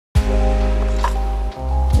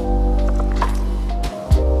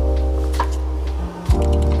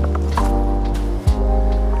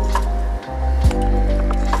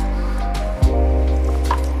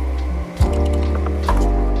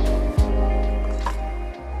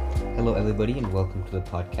Hello, everybody, and welcome to the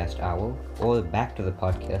Podcast Owl, or back to the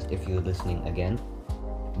podcast if you're listening again.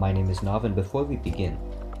 My name is Nav, and before we begin,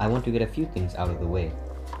 I want to get a few things out of the way.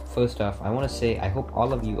 First off, I want to say I hope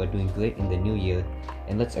all of you are doing great in the new year,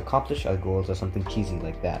 and let's accomplish our goals or something cheesy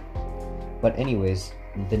like that. But anyways,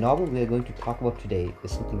 the novel we are going to talk about today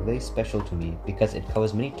is something very special to me because it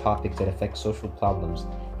covers many topics that affect social problems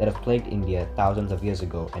that have plagued India thousands of years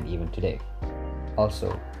ago and even today.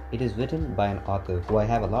 Also, it is written by an author who I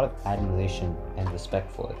have a lot of admiration and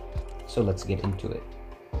respect for. So let's get into it.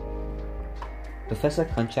 Professor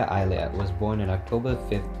Kancha Ailaya was born on October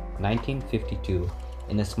 5, 1952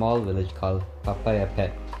 in a small village called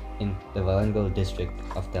Papayapet in the Warangal district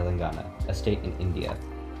of Telangana, a state in India.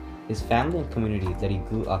 His family and community that he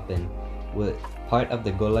grew up in were part of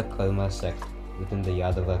the Gola Karma sect within the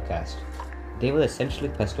Yadava caste. They were essentially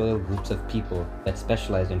pastoral groups of people that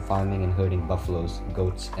specialized in farming and herding buffaloes,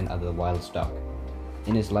 goats, and other wild stock.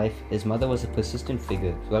 In his life, his mother was a persistent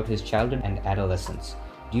figure throughout his childhood and adolescence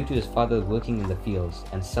due to his father working in the fields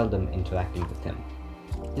and seldom interacting with him.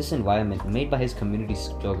 This environment, made by his community's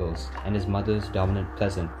struggles and his mother's dominant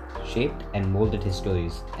presence, shaped and molded his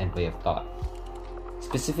stories and way of thought.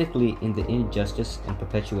 Specifically in the injustice and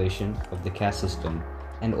perpetuation of the caste system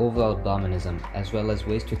and overall Brahmanism, as well as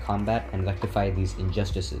ways to combat and rectify these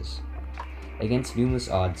injustices. Against numerous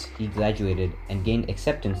odds, he graduated and gained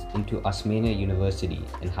acceptance into Osmania University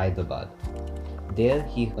in Hyderabad. There,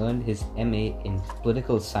 he earned his MA in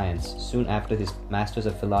Political Science soon after his Masters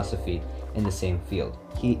of Philosophy in the same field.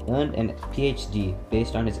 He earned an PhD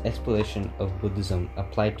based on his exploration of Buddhism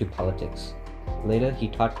applied to politics. Later, he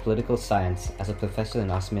taught political science as a professor in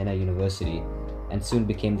Osmania University and soon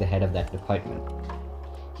became the head of that department.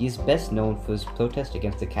 He is best known for his protest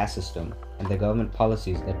against the caste system and the government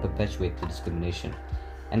policies that perpetuate the discrimination,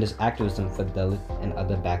 and his activism for Dalit and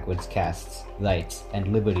other backwards castes, rights,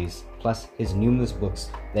 and liberties, plus his numerous books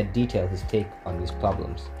that detail his take on these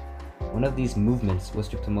problems. One of these movements was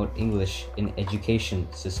to promote English in education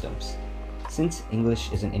systems. Since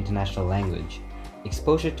English is an international language,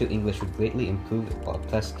 exposure to English would greatly improve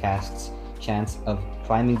oppressed castes' chance of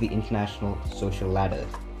climbing the international social ladder.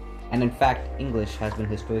 And in fact, English has been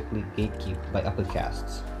historically gatekept by upper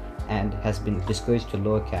castes and has been discouraged to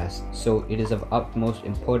lower castes, so it is of utmost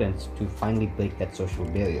importance to finally break that social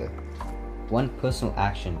barrier. One personal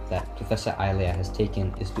action that Professor Ailaya has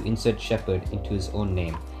taken is to insert Shepherd into his own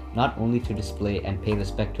name, not only to display and pay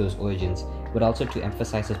respect to his origins, but also to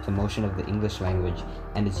emphasize his promotion of the English language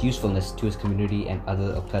and its usefulness to his community and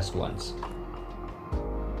other oppressed ones.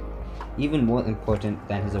 Even more important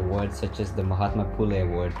than his awards such as the Mahatma Phule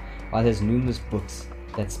Award are his numerous books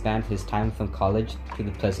that span his time from college to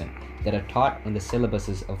the present that are taught in the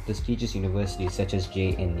syllabuses of prestigious universities such as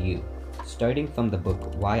JNU. Starting from the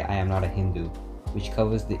book Why I Am Not a Hindu, which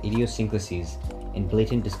covers the idiosyncrasies and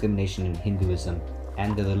blatant discrimination in Hinduism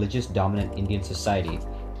and the religious dominant Indian society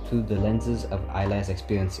through the lenses of Ailaya's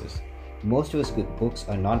experiences. Most of his good books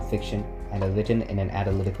are non-fiction and are written in an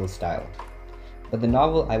analytical style. But the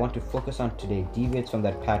novel I want to focus on today deviates from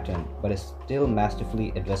that pattern, but it still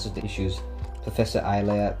masterfully addresses the issues Professor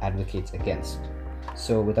Ailaya advocates against.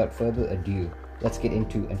 So without further ado, let's get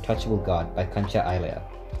into Untouchable God by Kancha Ailaya.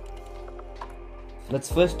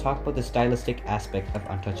 Let's first talk about the stylistic aspect of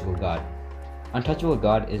Untouchable God. Untouchable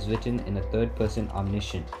God is written in a third-person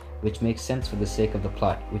omniscient, which makes sense for the sake of the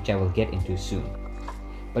plot, which I will get into soon.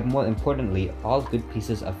 But more importantly, all good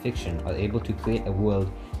pieces of fiction are able to create a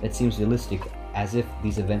world that seems realistic, as if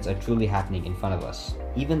these events are truly happening in front of us.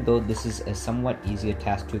 Even though this is a somewhat easier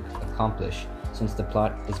task to accomplish, since the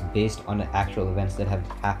plot is based on the actual events that have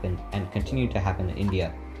happened and continue to happen in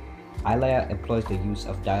India, Ailaya employs the use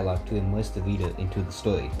of dialogue to immerse the reader into the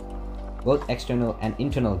story. Both external and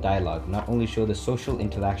internal dialogue not only show the social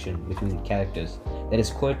interaction between characters that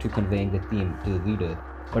is core to conveying the theme to the reader,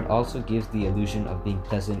 but also gives the illusion of being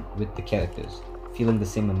present with the characters, feeling the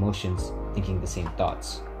same emotions, thinking the same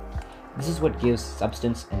thoughts. This is what gives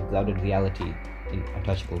substance and grounded reality in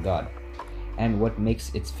Untouchable God, and what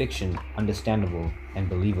makes its fiction understandable and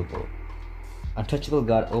believable. Untouchable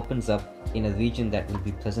God opens up in a region that will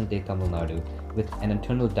be present-day Tamil Nadu, with an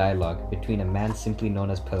internal dialogue between a man simply known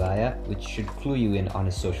as Pariah, which should clue you in on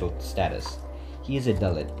his social status. He is a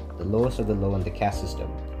Dalit, the lowest of the low in the caste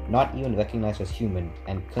system, not even recognized as human,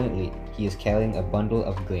 and currently he is carrying a bundle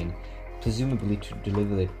of grain, presumably to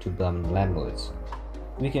deliver it to Brahmin landlords.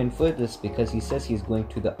 We can infer this because he says he is going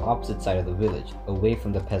to the opposite side of the village, away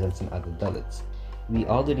from the peasants and other Dalits. We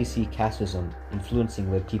already see casteism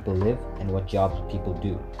influencing where people live and what jobs people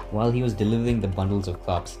do. While he was delivering the bundles of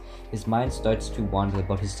crops, his mind starts to wander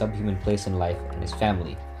about his subhuman place in life and his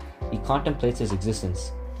family. He contemplates his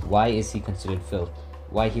existence Why is he considered filth?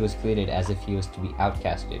 Why he was created as if he was to be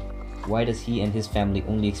outcasted? Why does he and his family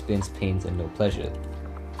only experience pains and no pleasure?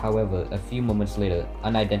 However, a few moments later,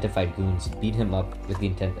 unidentified goons beat him up with the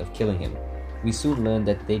intent of killing him. We soon learn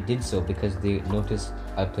that they did so because they noticed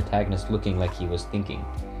our protagonist looking like he was thinking,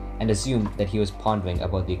 and assumed that he was pondering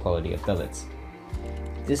about the equality of Dalits.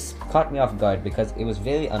 This caught me off guard because it was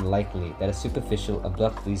very unlikely that a superficial,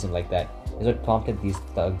 abrupt reason like that is what prompted these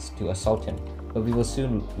thugs to assault him, but we will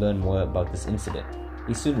soon learn more about this incident.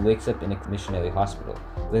 He soon wakes up in a missionary hospital,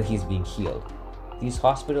 where he is being healed. These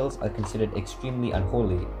hospitals are considered extremely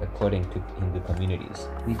unholy according to Hindu communities.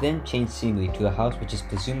 We then change scenery to a house which is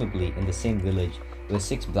presumably in the same village where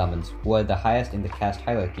 6 Brahmins, who are the highest in the caste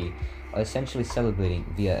hierarchy, are essentially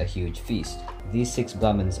celebrating via a huge feast. These 6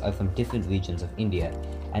 Brahmins are from different regions of India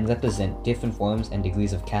and represent different forms and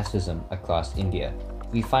degrees of casteism across India.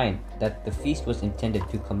 We find that the feast was intended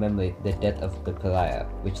to commemorate the death of the pariah,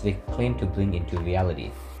 which they claim to bring into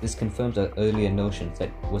reality. This confirms our earlier notions that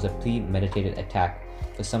it was a premeditated attack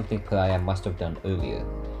for something pariah must have done earlier.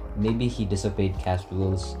 Maybe he disobeyed caste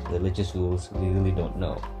rules, religious rules, we really don't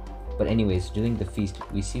know. But anyways, during the feast,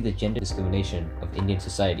 we see the gender discrimination of Indian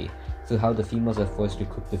society through how the females are forced to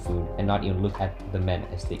cook the food and not even look at the men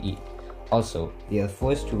as they eat. Also, they are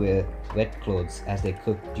forced to wear wet clothes as they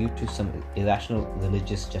cook due to some irrational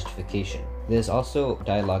religious justification. There is also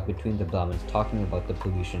dialogue between the Brahmins talking about the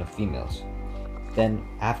pollution of females. Then,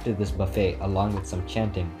 after this buffet, along with some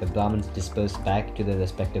chanting, the Brahmins disperse back to their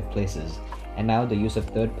respective places, and now the use of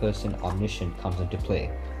third-person omniscient comes into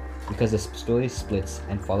play, because the story splits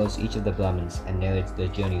and follows each of the Brahmins and narrates their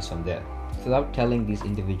journeys from there. Throughout telling these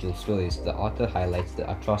individual stories, the author highlights the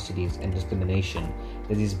atrocities and discrimination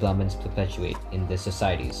that these Brahmins perpetuate in their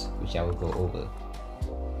societies, which I will go over.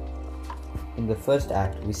 In the first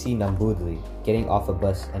act, we see Nambudri getting off a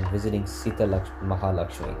bus and visiting Sita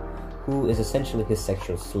Mahalakshmi, who is essentially his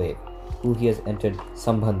sexual slave, who he has entered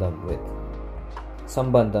Sambandham with.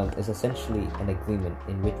 Sambandham is essentially an agreement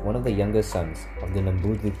in which one of the younger sons of the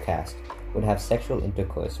Nambudri caste would have sexual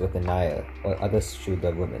intercourse with a Nair or other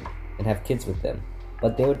Shudra women and have kids with them,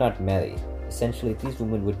 but they would not marry. Essentially, these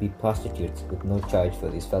women would be prostitutes with no charge for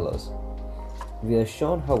these fellows. We are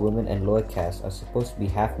shown how women and lower castes are supposed to be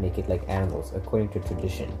half naked like animals according to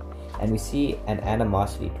tradition, and we see an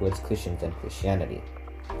animosity towards Christians and Christianity.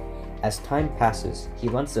 As time passes, he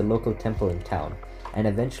runs the local temple in town, and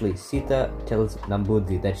eventually Sita tells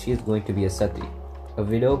Nambudri that she is going to be a sati, a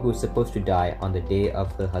widow who is supposed to die on the day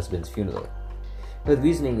of her husband's funeral. Her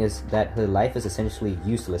reasoning is that her life is essentially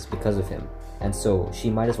useless because of him, and so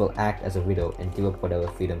she might as well act as a widow and give up whatever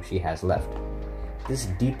freedom she has left. This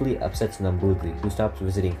deeply upsets Nambudri, who stops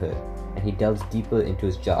visiting her, and he delves deeper into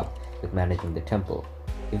his job with managing the temple.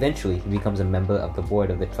 Eventually, he becomes a member of the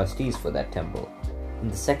board of the trustees for that temple. In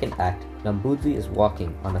the second act, Nambudri is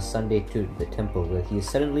walking on a Sunday to the temple where he is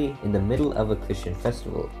suddenly in the middle of a Christian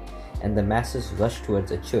festival, and the masses rush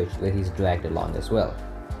towards a church where he is dragged along as well.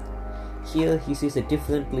 Here he sees a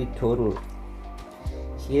totally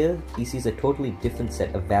different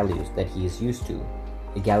set of values that he is used to: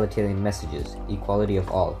 egalitarian messages, equality of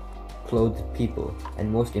all, clothed people,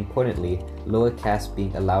 and most importantly, lower castes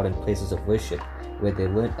being allowed in places of worship where they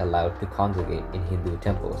weren't allowed to congregate in Hindu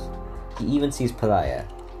temples. He even sees pariah,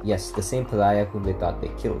 yes, the same pariah whom they thought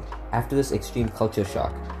they killed. After this extreme culture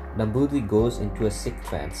shock, Nambudri goes into a sick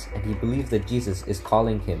trance, and he believes that Jesus is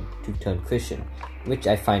calling him to turn Christian, which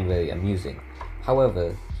I find very amusing.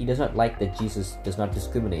 However, he does not like that Jesus does not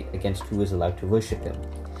discriminate against who is allowed to worship him.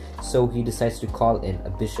 So he decides to call in a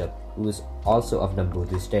bishop who is also of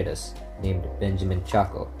Nambudri's status, named Benjamin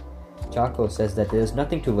Chako. Chako says that there is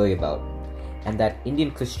nothing to worry about, and that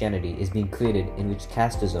Indian Christianity is being created in which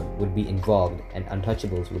casteism would be involved and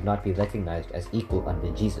untouchables would not be recognized as equal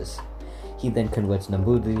under Jesus. He then converts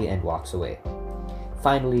Nambudri and walks away.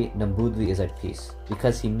 Finally, Nambudri is at peace,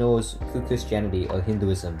 because he knows through Christianity or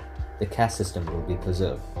Hinduism, the caste system will be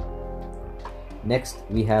preserved. Next,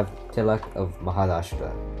 we have Tilak of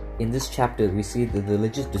Maharashtra. In this chapter, we see the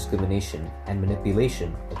religious discrimination and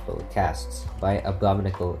manipulation of lower castes by a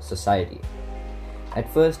Brahminical society.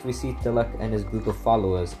 At first, we see Tilak and his group of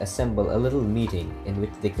followers assemble a little meeting in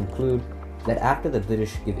which they conclude that after the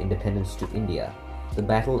British give independence to India, the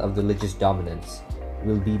battle of religious dominance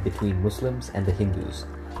will be between Muslims and the Hindus,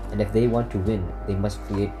 and if they want to win, they must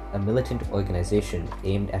create a militant organization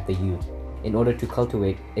aimed at the youth in order to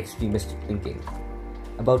cultivate extremistic thinking.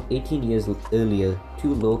 About 18 years earlier,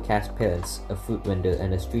 2 low-caste parents, a fruit vendor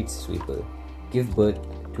and a street sweeper, give birth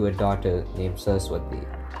to a daughter named Saraswati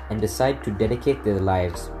and decide to dedicate their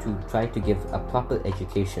lives to try to give a proper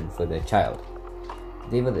education for their child.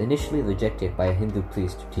 They were initially rejected by a Hindu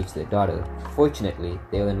priest to teach their daughter. Fortunately,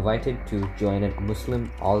 they were invited to join a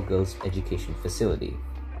Muslim all-girls education facility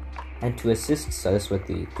and to assist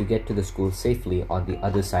Saraswati to get to the school safely on the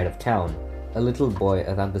other side of town. A little boy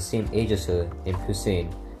around the same age as her, named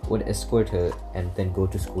Hussein, would escort her and then go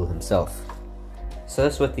to school himself.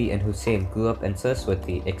 Saraswati and Hussein grew up and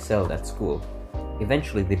Saraswati excelled at school.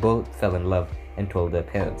 Eventually, they both fell in love and told their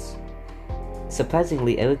parents.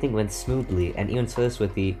 Surprisingly, everything went smoothly and even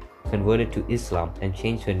Saraswati converted to Islam and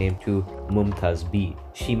changed her name to Mumtaz B.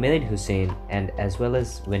 She married Hussein and as well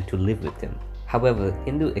as went to live with him. However,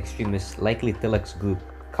 Hindu extremists, likely Tilak's group,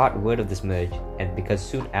 caught word of this marriage, and because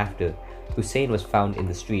soon after, Hussein was found in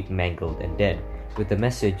the street mangled and dead, with a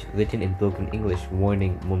message written in broken English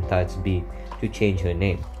warning Mumtaz B to change her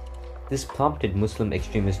name. This prompted Muslim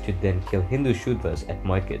extremists to then kill Hindu Shudras at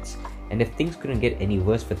markets, and if things couldn't get any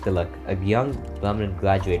worse for Tilak, a young Brahmin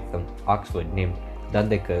graduate from Oxford named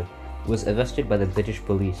Dandekar was arrested by the British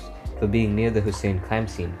police for being near the Hussein crime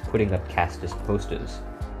scene putting up casteist posters.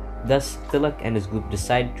 Thus, Tilak and his group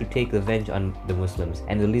decided to take revenge on the Muslims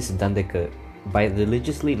and release Dandekar by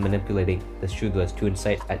religiously manipulating the Shudras to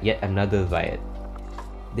incite yet another riot.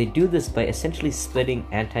 They do this by essentially spreading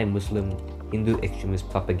anti-Muslim Hindu extremist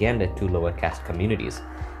propaganda to lower caste communities,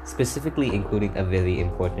 specifically including a very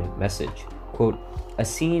important message. Quote, "A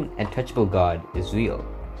seen and touchable God is real.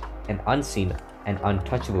 An unseen and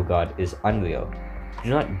untouchable God is unreal.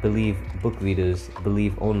 Do not believe book readers,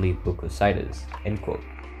 believe only book reciters." End quote.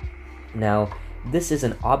 Now, this is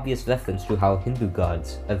an obvious reference to how Hindu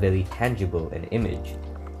gods are very tangible in image.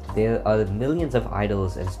 There are millions of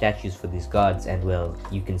idols and statues for these gods and well,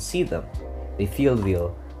 you can see them. They feel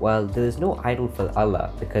real, while there is no idol for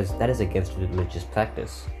Allah because that is against religious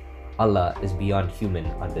practice. Allah is beyond human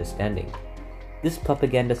understanding. This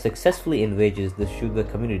propaganda successfully enrages the Shudra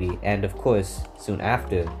community and of course, soon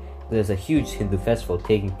after, there is a huge Hindu festival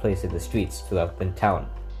taking place in the streets throughout the town.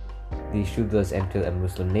 The Shudras enter a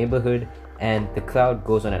Muslim neighborhood and the crowd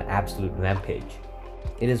goes on an absolute rampage.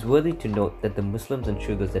 It is worthy to note that the Muslims and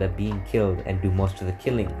Shudras that are being killed and do most of the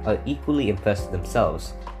killing are equally impressed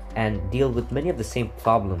themselves and deal with many of the same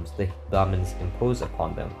problems the Brahmins impose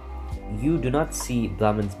upon them. You do not see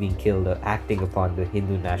Brahmins being killed or acting upon the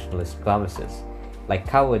Hindu nationalist promises. Like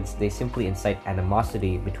cowards, they simply incite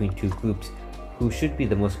animosity between two groups who should be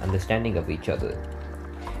the most understanding of each other.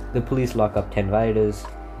 The police lock up 10 rioters,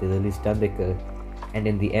 they release Dandekar, and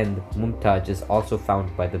in the end, Mumtaz is also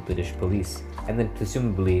found by the British police and then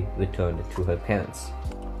presumably returned to her parents.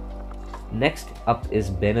 Next up is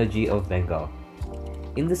Banerjee of Bengal.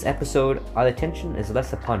 In this episode, our attention is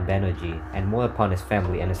less upon Banerjee and more upon his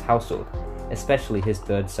family and his household, especially his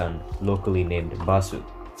third son, locally named Basu.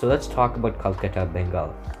 So let's talk about Calcutta,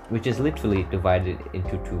 Bengal, which is literally divided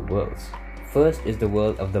into two worlds. First is the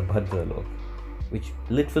world of the Bhadralok, which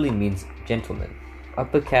literally means gentleman.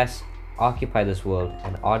 Upper castes occupy this world,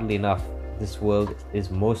 and oddly enough, this world is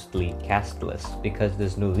mostly casteless because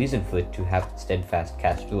there's no reason for it to have steadfast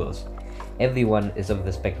caste rules. Everyone is of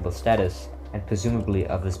respectable status and presumably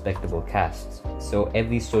of respectable castes, so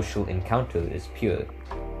every social encounter is pure.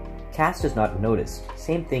 Caste is not noticed.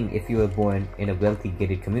 Same thing if you were born in a wealthy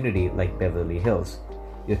gated community like Beverly Hills.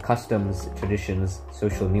 Your customs, traditions,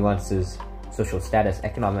 social nuances, social status,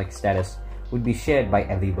 economic status would be shared by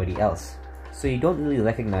everybody else. So you don't really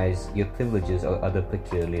recognize your privileges or other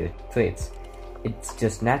peculiar traits. It's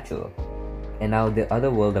just natural. And now the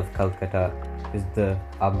other world of Calcutta is the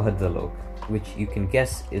Abhadralok, which you can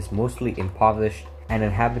guess is mostly impoverished and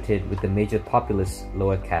inhabited with the major populous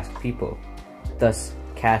lower caste people. Thus,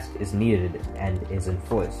 caste is needed and is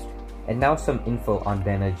enforced. And now some info on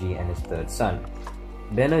Banerjee and his third son.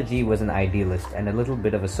 Banerjee was an idealist and a little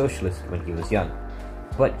bit of a socialist when he was young,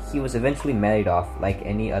 but he was eventually married off like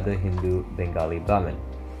any other Hindu Bengali Brahmin,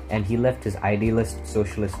 and he left his idealist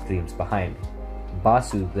socialist dreams behind.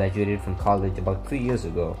 Basu graduated from college about 3 years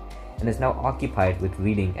ago and is now occupied with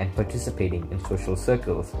reading and participating in social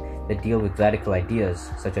circles that deal with radical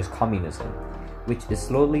ideas such as communism, which is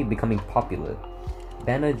slowly becoming popular.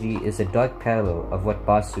 Banerjee is a dark parallel of what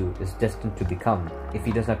Basu is destined to become if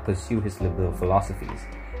he does not pursue his liberal philosophies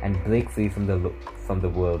and break free from the world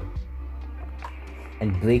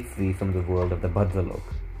of the Bhadralok.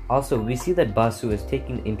 Also, we see that Basu is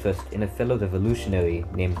taking interest in a fellow revolutionary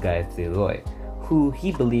named Gayatri Roy, who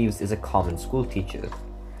he believes is a common school teacher.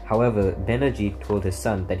 However, Banerjee told his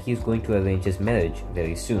son that he is going to arrange his marriage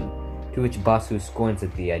very soon, to which Basu scorns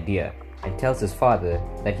at the idea and tells his father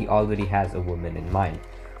that he already has a woman in mind,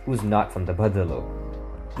 who's not from the Bhadralok.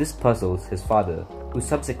 This puzzles his father, who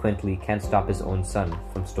subsequently can't stop his own son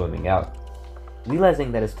from storming out.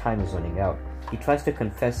 Realizing that his time is running out, he tries to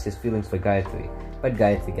confess his feelings for Gayatri, but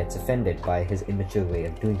Gayatri gets offended by his immature way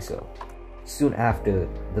of doing so. Soon after,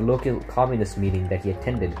 the local communist meeting that he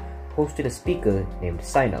attended hosted a speaker named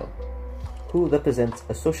Sainal, who represents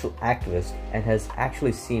a social activist and has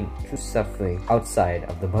actually seen true suffering outside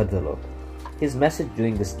of the Bhadralok. His message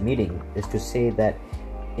during this meeting is to say that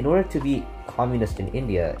in order to be communist in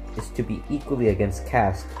India is to be equally against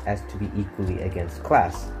caste as to be equally against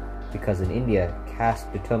class, because in India,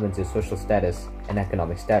 caste determines your social status and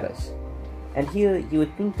economic status. And here, you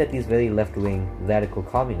would think that these very left-wing radical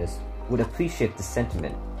communists would appreciate this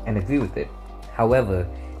sentiment and agree with it. However,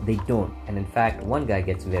 they don't, and in fact, one guy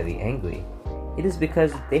gets very angry. It is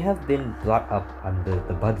because they have been brought up under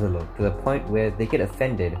the Bhadralok to the point where they get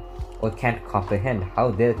offended or can't comprehend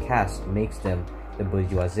how their caste makes them the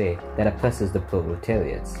bourgeoisie that oppresses the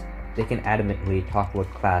proletariats. They can adamantly talk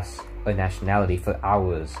about class or nationality for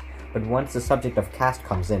hours, but once the subject of caste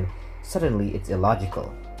comes in, suddenly it's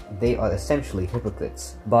illogical. They are essentially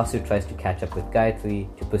hypocrites. Basu tries to catch up with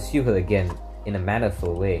Gayatri to pursue her again in a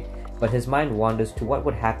mannerful way, but his mind wanders to what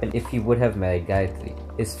would happen if he would have married Gayatri.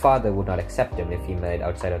 His father would not accept him if he married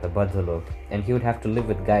outside of the Bhadralok, and he would have to live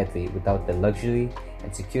with Gayatri without the luxury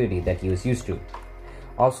and security that he was used to.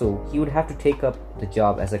 Also, he would have to take up the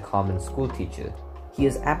job as a common school teacher. He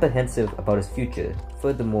is apprehensive about his future.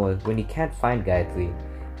 Furthermore, when he can't find Gayatri,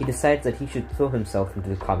 he decides that he should throw himself into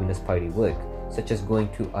the Communist Party work, such as going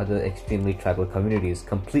to other extremely tribal communities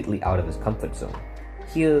completely out of his comfort zone.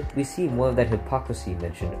 Here, we see more of that hypocrisy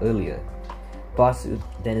mentioned earlier. Basu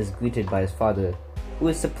then is greeted by his father, who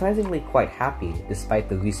is surprisingly quite happy despite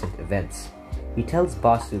the recent events. He tells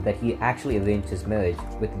Basu that he actually arranged his marriage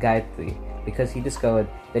with Gayatri because he discovered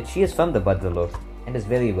that she is from the Bhadralok and is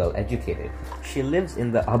very well educated. She lives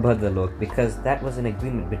in the Abhadralok because that was an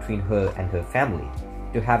agreement between her and her family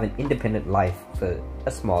to have an independent life for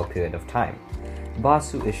a small period of time.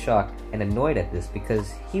 Basu is shocked and annoyed at this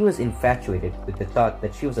because he was infatuated with the thought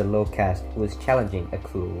that she was a low caste who was challenging a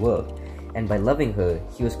cruel world, and by loving her,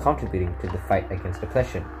 he was contributing to the fight against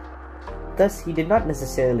oppression. Thus, he did not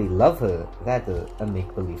necessarily love her, rather a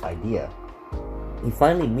make-believe idea. He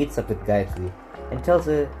finally meets up with Gayatri and tells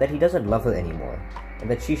her that he doesn't love her anymore,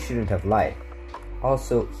 and that she shouldn't have lied.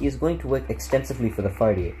 Also, he is going to work extensively for the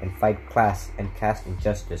party and fight class and caste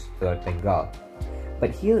injustice throughout Bengal.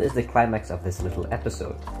 But here is the climax of this little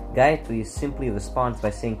episode. Gayatri simply responds by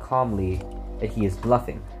saying calmly that he is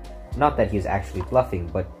bluffing. Not that he is actually bluffing,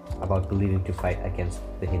 but about believing to fight against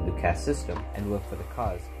the Hindu caste system and work for the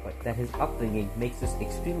cause, but that his upbringing makes this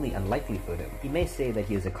extremely unlikely for him. He may say that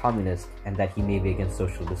he is a communist and that he may be against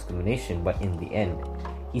social discrimination, but in the end,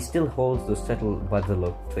 he still holds those subtle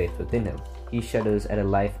Bhadralok traits within him. He shudders at a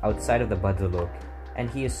life outside of the Bhadralok, and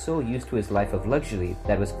he is so used to his life of luxury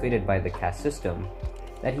that was created by the caste system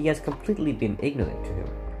that he has completely been ignorant to him.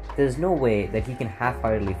 There is no way that he can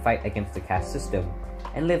half-heartedly fight against the caste system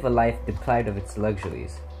and live a life deprived of its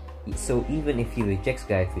luxuries. So even if he rejects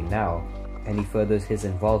Gayatri now, and he furthers his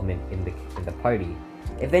involvement in the party,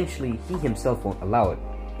 eventually he himself won't allow it.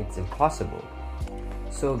 It's impossible.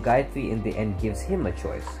 So Gayatri in the end gives him a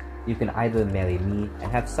choice. You can either marry me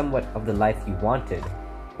and have somewhat of the life you wanted,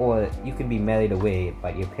 or you can be married away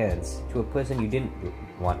by your parents to a person you didn't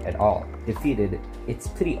want at all. Defeated, it's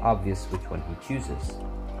pretty obvious which one he chooses.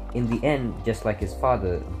 In the end, just like his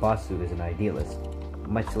father, Basu is an idealist.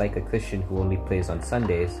 Much like a Christian who only prays on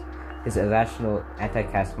Sundays, his irrational,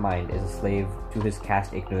 anti-caste mind is a slave to his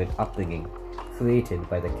caste-ignorant upbringing, created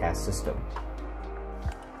by the caste system.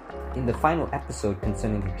 In the final episode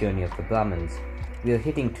concerning the journey of the Brahmins, we are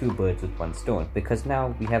hitting two birds with one stone, because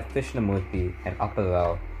now we have Krishnamurti and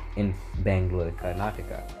Apparao in Bangalore,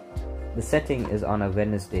 Karnataka. The setting is on a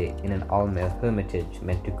Wednesday in an all-male hermitage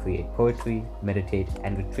meant to create poetry, meditate,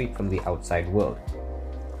 and retreat from the outside world.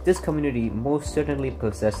 This community most certainly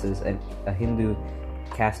possesses a Hindu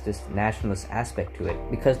casteist nationalist aspect to it,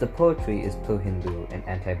 because the poetry is pro-Hindu and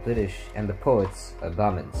anti-British, and the poets are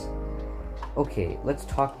Brahmins. Okay, let's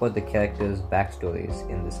talk about the characters' backstories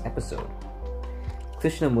in this episode.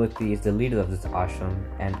 Krishnamurti is the leader of this ashram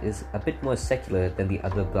and is a bit more secular than the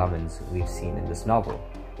other Brahmins we've seen in this novel.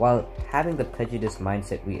 While having the prejudiced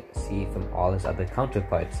mindset we see from all his other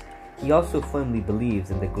counterparts, he also firmly believes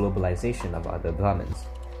in the globalization of other Brahmins.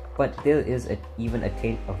 But there is even a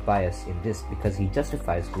taint of bias in this, because he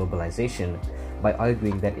justifies globalization by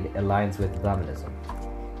arguing that it aligns with Brahmanism.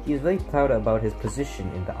 He is very proud about his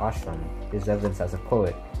position in the ashram, his reverence as a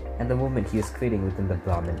poet, and the movement he is creating within the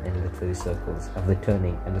Brahmin and literary circles of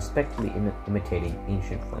returning and respectfully imitating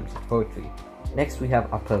ancient forms of poetry. Next we have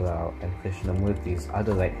Apparao and Krishnamurti's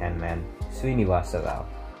other right-hand man, Srinivasa Rao.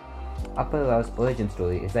 Appa Rao's origin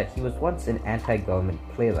story is that he was once an anti-government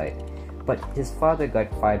playwright, but his father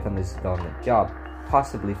got fired from his government job,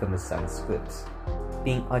 possibly from his son's scripts.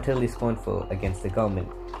 Being utterly scornful against the government,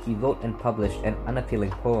 he wrote and published an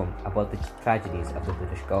unappealing poem about the tragedies of the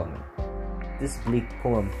British government. This bleak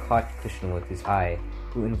poem caught Krishnamurti's eye,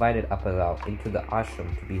 who invited Appa Rao into the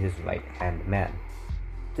ashram to be his right-hand man.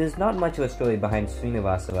 There's not much of a story behind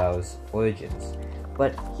Srinivasa Rao's origins,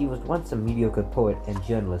 but he was once a mediocre poet and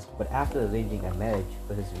journalist, but after arranging a marriage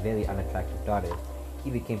for his very unattractive daughter, he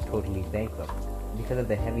became totally bankrupt because of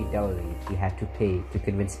the heavy dowry he had to pay to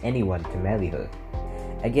convince anyone to marry her.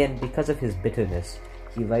 Again, because of his bitterness,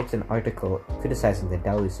 he writes an article criticizing the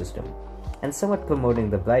dowry system and somewhat promoting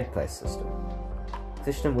the bride price system.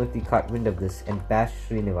 Krishnamurti caught wind of this and bashed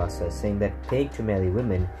Srinivasa, saying that paying to marry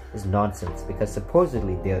women is nonsense because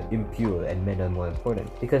supposedly they are impure and men are more important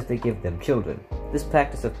because they give them children. This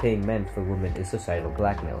practice of paying men for women is societal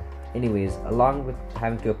blackmail. Anyways, along with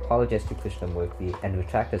having to apologize to Krishnamurti and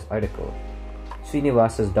retract his article,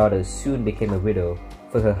 Srinivasa's daughter soon became a widow,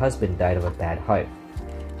 for her husband died of a bad heart.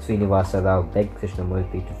 Srinivasa Rao begged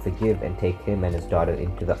Krishnamurti to forgive and take him and his daughter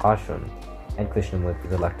into the ashram, and Krishnamurti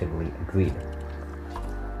reluctantly agreed.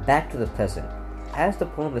 Back to the present. As the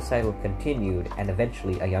poem recital continued, and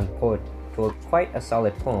eventually a young poet told quite a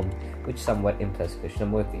solid poem which somewhat impressed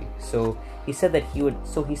Krishnamurti. So he said that he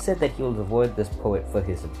will reward this poet for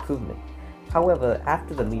his improvement. However,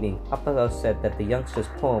 after the meeting, Appa Rao said that the youngster's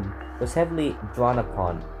poem was heavily drawn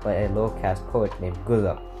upon by a low-caste poet named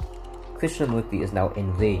Guram. Krishnamurti is now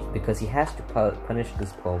enraged because he has to punish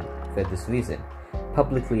this poem for this reason,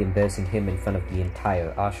 publicly embarrassing him in front of the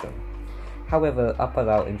entire ashram. However, Appa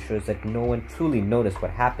Rao ensures that no one truly noticed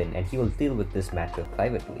what happened, and he will deal with this matter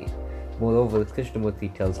privately. Moreover,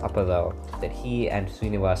 Krishnamurti tells Appa Rao that he and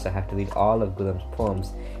Srinivasa have to read all of Guram's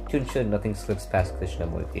poems to ensure nothing slips past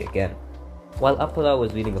Krishnamurti again. While Appa Rao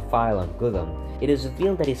was reading a file on Guram, it is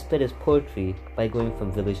revealed that he spread his poetry by going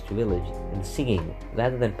from village to village and singing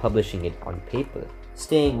rather than publishing it on paper,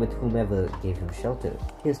 staying with whomever gave him shelter.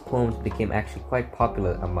 His poems became actually quite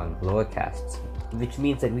popular among lower castes, which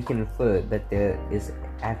means that we can infer that there is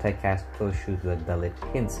anti-caste pro-Shudra Dalit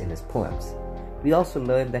hints in his poems. We also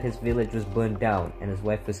learn that his village was burned down and his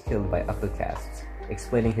wife was killed by upper castes,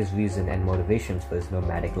 explaining his reason and motivations for his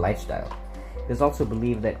nomadic lifestyle. It is also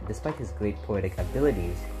believed that despite his great poetic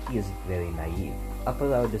abilities, he is very naive. Appa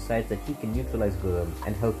Rao decides that he can neutralize Guram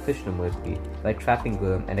and help Krishnamurti by trapping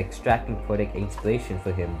Guram and extracting poetic inspiration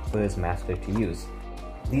for him for his master to use.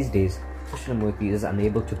 These days, Krishnamurti is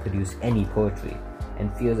unable to produce any poetry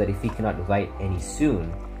and fears that if he cannot write any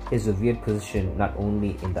soon, his revered position not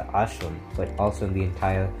only in the ashram but also in the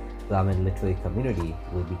entire Brahmin literary community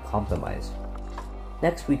will be compromised.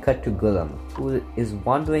 Next we cut to Guram, who is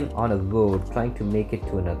wandering on a road trying to make it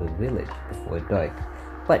to another village before dark,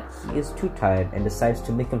 but he is too tired and decides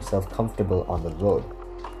to make himself comfortable on the road.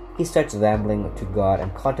 He starts rambling to God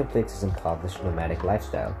and contemplates his impoverished nomadic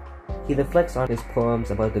lifestyle. He reflects on his poems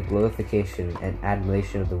about the glorification and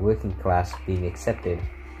admiration of the working class being accepted,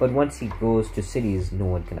 but once he goes to cities, no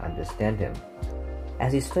one can understand him.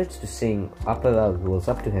 As he starts to sing, Appa Rao rolls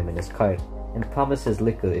up to him in his cart and promises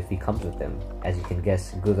liquor if he comes with them. As you can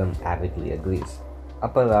guess, Guram avidly agrees.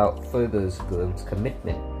 Appa Rao furthers Guram's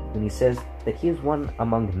commitment when he says that he is one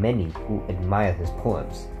among many who admire his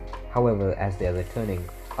poems. However, as they are returning,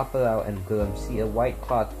 Appa Rao and Guram see a white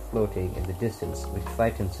cloth floating in the distance, which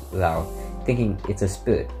frightens Rao, thinking it's a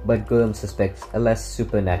spirit, but Guram suspects a less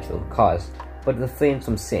supernatural cause, but refrains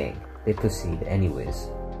from saying. They proceed anyways.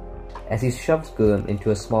 As he shoves Guram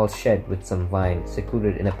into a small shed with some wine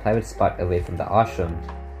secluded in a private spot away from the ashram,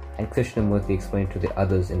 and Krishnamurti explained to the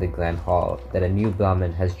others in the grand hall that a new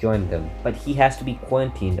Brahmin has joined them, but he has to be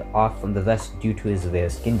quarantined off from the rest due to his rare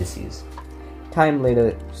skin disease. Time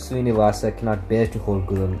later, Srinivasa cannot bear to hold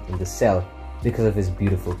Guram in the cell because of his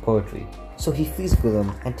beautiful poetry, so he frees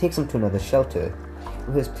Guram and takes him to another shelter,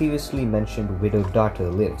 where his previously mentioned widowed daughter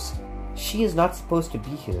lives. She is not supposed to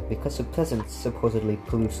be here because her presence supposedly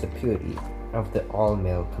pollutes the purity of the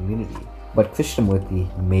all-male community, but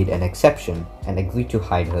Krishnamurti made an exception and agreed to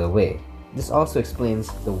hide her away. This also explains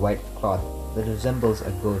the white cloth that resembles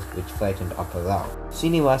a ghost which frightened Appa Rao.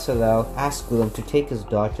 Srinivasa Rao asks Guram to take his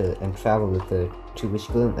daughter and travel with her, to which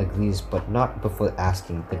Guram agrees, but not before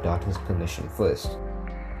asking the daughter's permission first.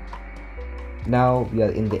 Now we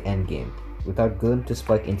are in the endgame. Without Guram to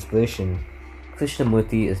spark inspiration,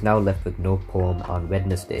 Krishnamurti is now left with no poem on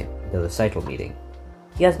Wednesday, the recital meeting.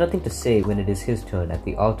 He has nothing to say when it is his turn at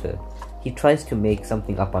the altar. He tries to make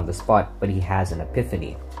something up on the spot, but he has an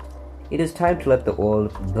epiphany. It is time to let the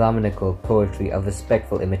old Brahminical poetry of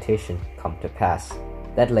respectful imitation come to pass.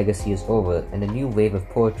 That legacy is over, and a new wave of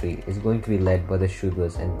poetry is going to be led by the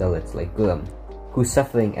Shudras and Dalits like Guram, whose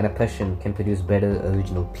suffering and oppression can produce better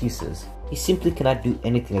original pieces. He simply cannot do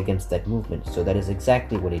anything against that movement, so that is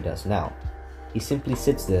exactly what he does now. He simply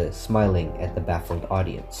sits there smiling at the baffled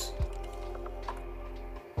audience.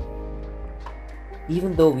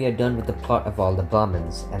 Even though we are done with the plot of all the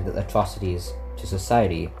Brahmins and the atrocities to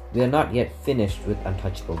society, we are not yet finished with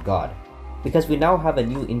Untouchable God, because we now have a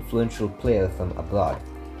new influential player from abroad.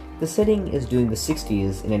 The setting is during the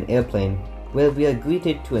 60s in an airplane where we are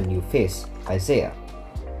greeted to a new face, Isaiah.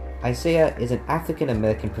 Isaiah is an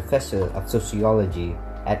African-American professor of sociology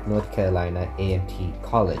at North Carolina A&T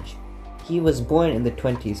College. He was born in the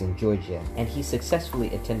 20s in Georgia, and he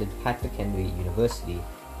successfully attended Patrick Henry University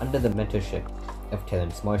under the mentorship of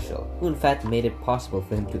Terrence Marshall, who in fact made it possible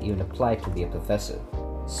for him to even apply to be a professor.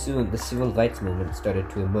 Soon, the civil rights movement started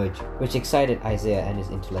to emerge, which excited Isaiah and his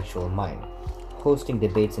intellectual mind. Hosting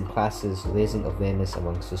debates in classes, raising awareness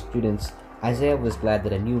amongst the students, Isaiah was glad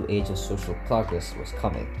that a new age of social progress was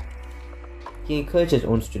coming. He encouraged his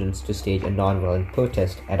own students to stage a non-violent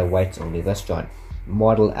protest at a whites-only restaurant,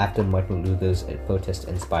 modeled after Martin Luther's protest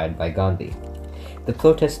inspired by Gandhi. The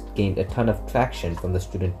protest gained a ton of traction from the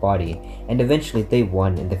student body, and eventually they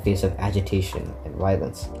won in the face of agitation and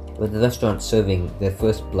violence, with the restaurant serving their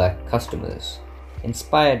first black customers.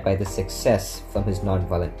 Inspired by the success from his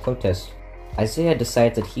non-violent protest, Isaiah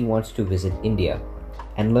decides that he wants to visit India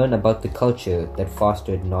and learn about the culture that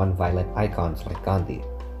fostered non-violent icons like Gandhi.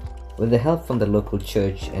 With the help from the local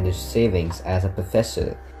church and his savings as a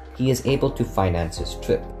professor, he is able to finance his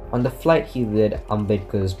trip. On the flight, he read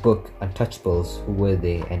Ambedkar's book Untouchables, Who Were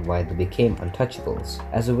They and Why They Became Untouchables,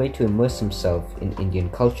 as a way to immerse himself in Indian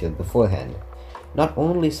culture beforehand. Not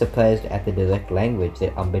only surprised at the direct language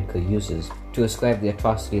that Ambedkar uses to ascribe the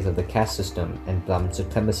atrocities of the caste system and Brahmin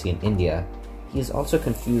supremacy in India, he is also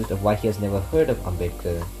confused of why he has never heard of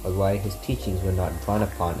Ambedkar or why his teachings were not drawn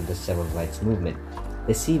upon in the civil rights movement.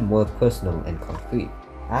 They seem more personal and concrete.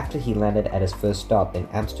 After he landed at his first stop in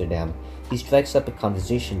Amsterdam, he strikes up a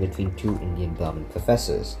conversation between two Indian Brahmin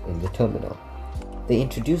professors in the terminal. They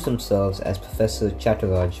introduce themselves as Professor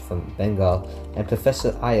Chattaraj from Bengal and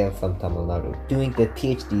Professor Iyer from Tamil Nadu, doing their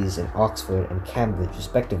PhDs in Oxford and Cambridge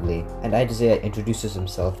respectively, and Isaiah introduces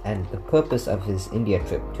himself and the purpose of his India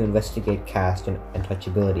trip to investigate caste and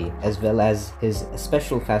untouchability, as well as his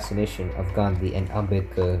special fascination of Gandhi and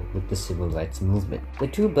Ambedkar with the civil rights movement. The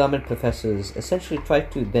two Brahmin professors essentially try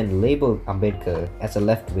to then label Ambedkar as a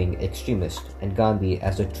left-wing extremist and Gandhi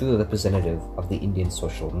as a true representative of the Indian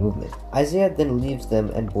social movement. Isaiah then leaves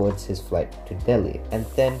them and boards his flight to Delhi, and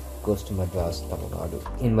then goes to Madras, Tamil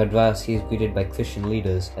Nadu. In Madras, he is greeted by Christian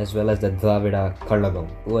leaders as well as the Dravida Kazhagam,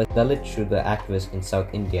 who are Dalit Shudra activists in South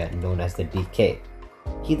India known as the DK.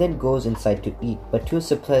 He then goes inside to eat, but to his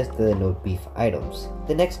surprise there are no beef items.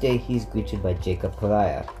 The next day, he is greeted by Jacob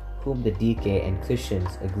Pariah, whom the DK and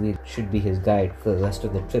Christians agreed should be his guide for the rest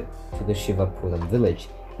of the trip to the Shivapuram village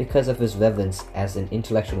because of his reverence as an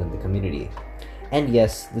intellectual in the community. And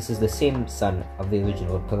yes, this is the same son of the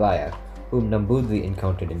original Pariah, whom Nambudri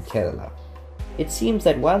encountered in Kerala. It seems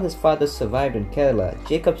that while his father survived in Kerala,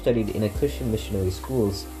 Jacob studied in a Christian missionary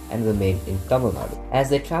schools and remained in Tamil Nadu. As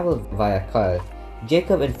they traveled via car,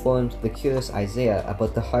 Jacob informed the curious Isaiah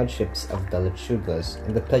about the hardships of Dalit Shudras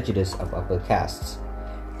and the prejudice of upper castes.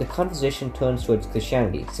 The conversation turns towards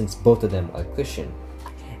Christianity, since both of them are Christian.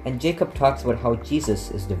 And Jacob talks about how Jesus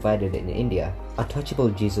is divided in India, untouchable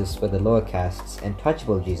Jesus for the lower castes and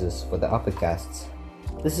touchable Jesus for the upper castes.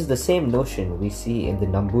 This is the same notion we see in the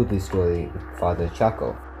Nambudri story with Father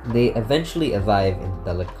Chaco. They eventually arrive in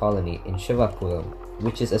the Dalit colony in Shivapuram,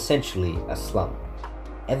 which is essentially a slum.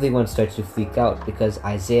 Everyone starts to freak out because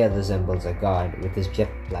Isaiah resembles a god with his jet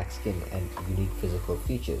black skin and unique physical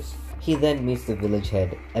features. He then meets the village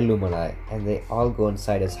head, Elumalai, and they all go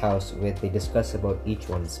inside his house where they discuss about each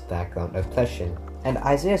one's background oppression. And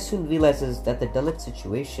Isaiah soon realizes that the Dalit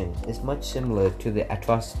situation is much similar to the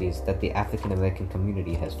atrocities that the African American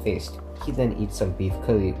community has faced. He then eats some beef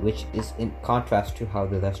curry, which is in contrast to how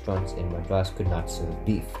the restaurants in Madras could not serve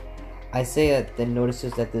beef. Isaiah then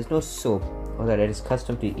notices that there's no soap, or that it is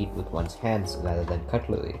custom to eat with one's hands rather than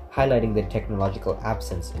cutlery, highlighting the technological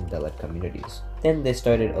absence in Dalit communities. Then they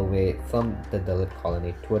started away from the Dalit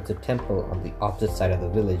colony towards a temple on the opposite side of the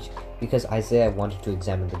village because Isaiah wanted to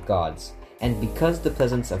examine the gods. And because the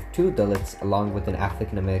presence of two Dalits along with an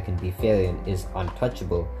African American beefarian is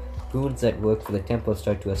untouchable, goons that work for the temple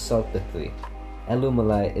start to assault the three.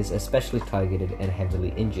 Elumalai is especially targeted and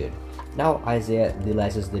heavily injured. Now Isaiah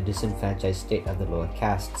realizes the disenfranchised state of the lower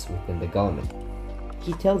castes within the government.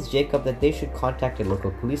 He tells Jacob that they should contact a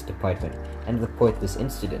local police department and report this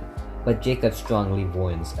incident, but Jacob strongly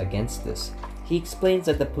warns against this. He explains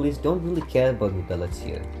that the police don't really care about the Dalits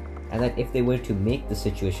here, and that if they were to make the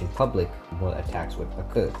situation public, more attacks would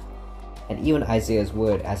occur. And even Isaiah's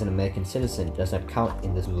word as an American citizen does not count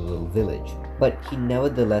in this rural village. But he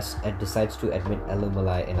nevertheless decides to admit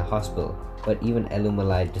Elumalai in a hospital, but even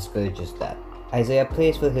Elumalai discourages that. Isaiah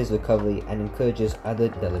prays for his recovery and encourages other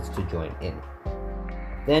Dalits to join in.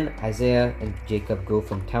 Then Isaiah and Jacob go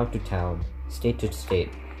from town to town, state to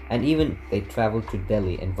state, and even they travel to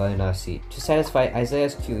Delhi and Varanasi to satisfy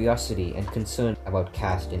Isaiah's curiosity and concern about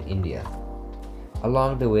caste in India.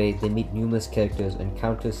 Along the way, they meet numerous characters and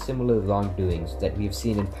encounter similar wrongdoings that we have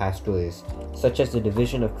seen in past stories, such as the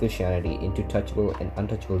division of Christianity into touchable and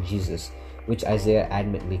untouchable Jesus, which Isaiah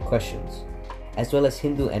adamantly questions, as well as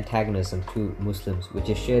Hindu antagonism to Muslims, which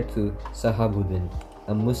is shared through Sahabuddin,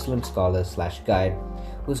 a Muslim scholar/guide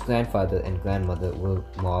whose grandfather and grandmother were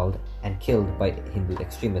mauled and killed by Hindu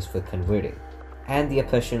extremists for converting, and the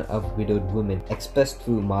oppression of widowed women expressed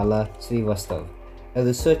through Mala Srivastav, a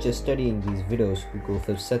researcher studying these widows who go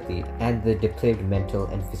for sati and their depraved mental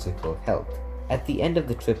and physical health. At the end of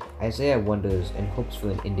the trip, Isaiah wonders and hopes for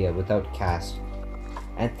an India without caste,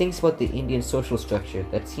 and thinks about the Indian social structure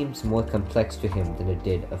that seems more complex to him than it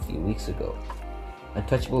did a few weeks ago.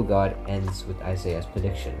 Untouchable God ends with Isaiah's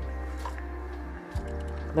prediction.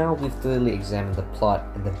 Now we've thoroughly examined the plot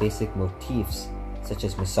and the basic motifs such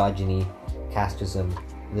as misogyny, casteism,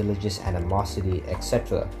 religious animosity,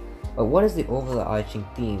 etc. But what is the overarching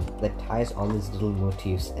theme that ties all these little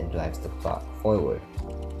motifs and drives the plot forward?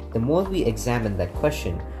 The more we examine that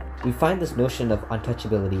question, we find this notion of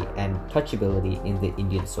untouchability and touchability in the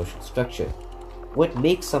Indian social structure. What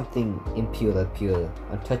makes something impure or pure,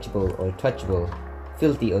 untouchable or touchable,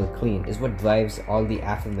 filthy or clean is what drives all the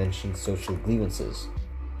aforementioned social grievances.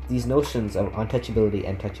 These notions of untouchability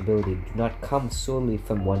and touchability do not come solely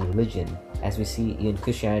from one religion, as we see even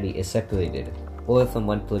Christianity is separated, or from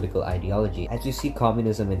one political ideology, as we see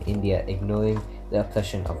communism in India ignoring the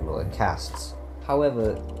oppression of lower castes.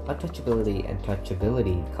 However, untouchability and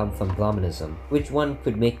touchability come from Brahmanism, which one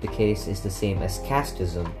could make the case is the same as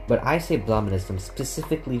casteism, but I say Brahmanism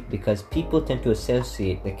specifically because people tend to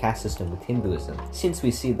associate the caste system with Hinduism. Since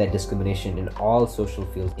we see that discrimination in all social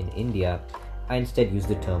fields in India, I instead use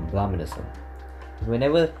the term Brahmanism.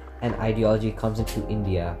 Whenever an ideology comes into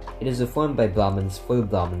India, it is reformed by Brahmins for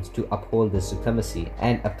Brahmins to uphold their supremacy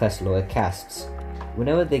and oppress lower castes.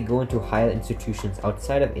 Whenever they go into higher institutions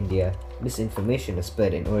outside of India, misinformation is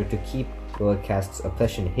spread in order to keep lower castes'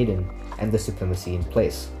 oppression hidden and the supremacy in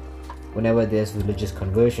place. Whenever there's religious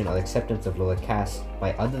conversion or acceptance of lower castes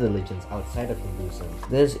by other religions outside of Hinduism,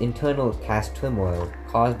 there's internal caste turmoil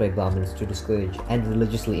caused by Brahmins to discourage and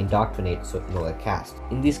religiously indoctrinate lower castes.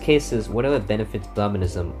 In these cases, whatever benefits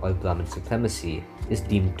Brahmanism or Brahmin supremacy is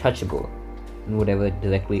deemed touchable, and whatever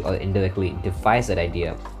directly or indirectly defies that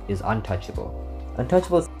idea is untouchable.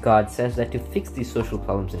 Untouchable God says that to fix these social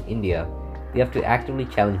problems in India, we have to actively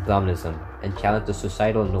challenge Brahmanism and challenge the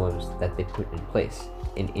societal norms that they put in place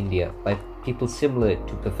in India by people similar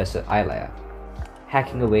to Professor Ilaya,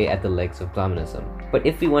 hacking away at the legs of Brahmanism. But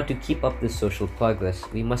if we want to keep up this social progress,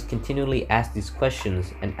 we must continually ask these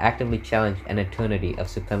questions and actively challenge an eternity of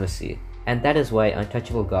supremacy. And that is why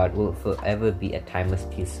Untouchable God will forever be a timeless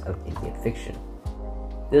piece of Indian fiction.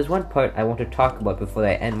 There's one part I want to talk about before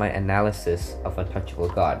I end my analysis of Untouchable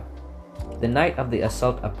God. The night of the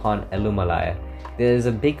assault upon Elumalai, there is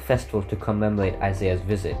a big festival to commemorate Isaiah's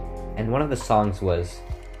visit, and one of the songs was,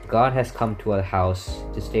 "God has come to our house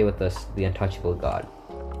to stay with us, the untouchable God.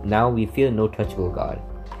 Now we fear no touchable God,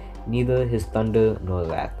 neither his thunder nor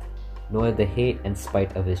wrath, nor the hate and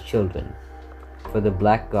spite of his children. For the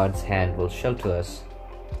black God's hand will shelter us,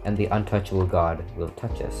 and the untouchable God will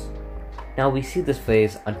touch us." Now we see this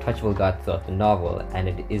phrase, untouchable God, throughout the novel, and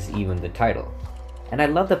it is even the title. And I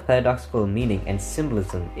love the paradoxical meaning and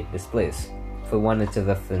symbolism it displays. For one, it is a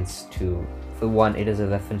reference to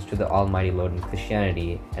the Almighty Lord in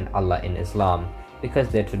Christianity and Allah in Islam, because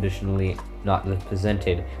they're traditionally not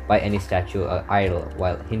represented by any statue or idol,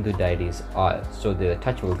 while Hindu deities are, so they're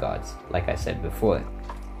touchable gods, like I said before.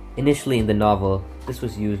 Initially in the novel, this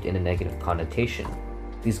was used in a negative connotation.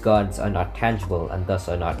 These gods are not tangible and thus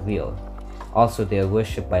are not real. Also, they are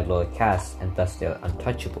worshipped by lower castes and thus they are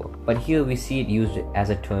untouchable. But here we see it used as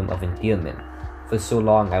a term of endearment. For so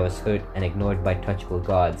long I was hurt and ignored by touchable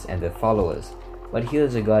gods and their followers. But here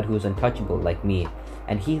is a God who is untouchable like me,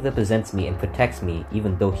 and he represents me and protects me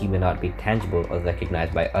even though he may not be tangible or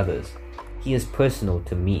recognized by others. He is personal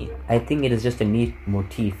to me. I think it is just a neat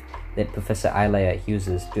motif that Professor Ilaya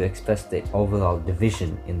uses to express the overall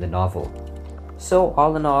division in the novel. So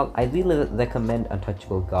all in all, I really recommend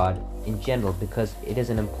Untouchable God in general because it is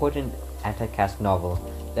an important anti-caste novel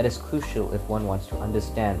that is crucial if one wants to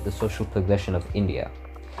understand the social progression of India.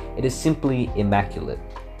 It is simply immaculate.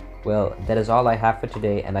 Well, that is all I have for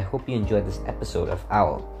today, and I hope you enjoyed this episode of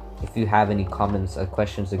OWL. If you have any comments or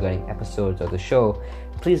questions regarding episodes or the show,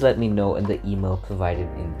 please let me know in the email provided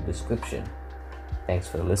in the description. Thanks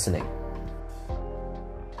for listening.